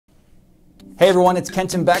Hey everyone, it's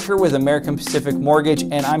Kenton Becker with American Pacific Mortgage,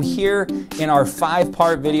 and I'm here in our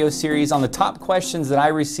 5-part video series on the top questions that I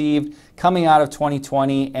received coming out of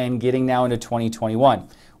 2020 and getting now into 2021.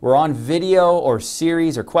 We're on video or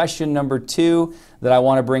series or question number 2 that I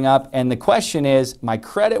want to bring up, and the question is, my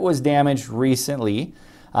credit was damaged recently.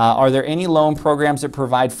 Are there any loan programs that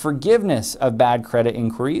provide forgiveness of bad credit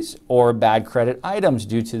inquiries or bad credit items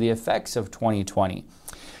due to the effects of 2020?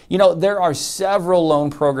 You know, there are several loan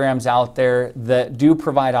programs out there that do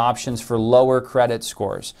provide options for lower credit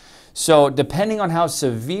scores. So depending on how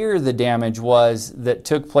severe the damage was that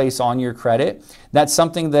took place on your credit, that's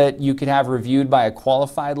something that you could have reviewed by a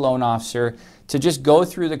qualified loan officer to just go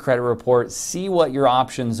through the credit report, see what your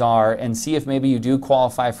options are, and see if maybe you do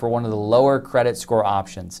qualify for one of the lower credit score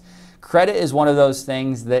options. Credit is one of those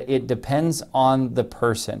things that it depends on the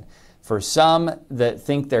person. For some that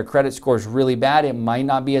think their credit score is really bad, it might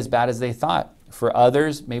not be as bad as they thought. For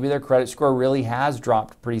others, maybe their credit score really has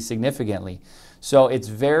dropped pretty significantly. So it's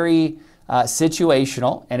very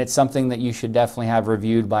situational, and it's something that you should definitely have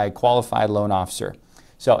reviewed by a qualified loan officer.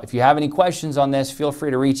 So if you have any questions on this, feel free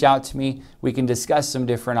to reach out to me. We can discuss some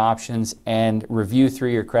different options and review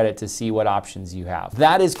through your credit to see what options you have.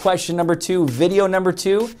 That is question number 2, video number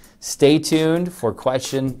 2. Stay tuned for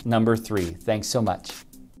question number 3. Thanks so much.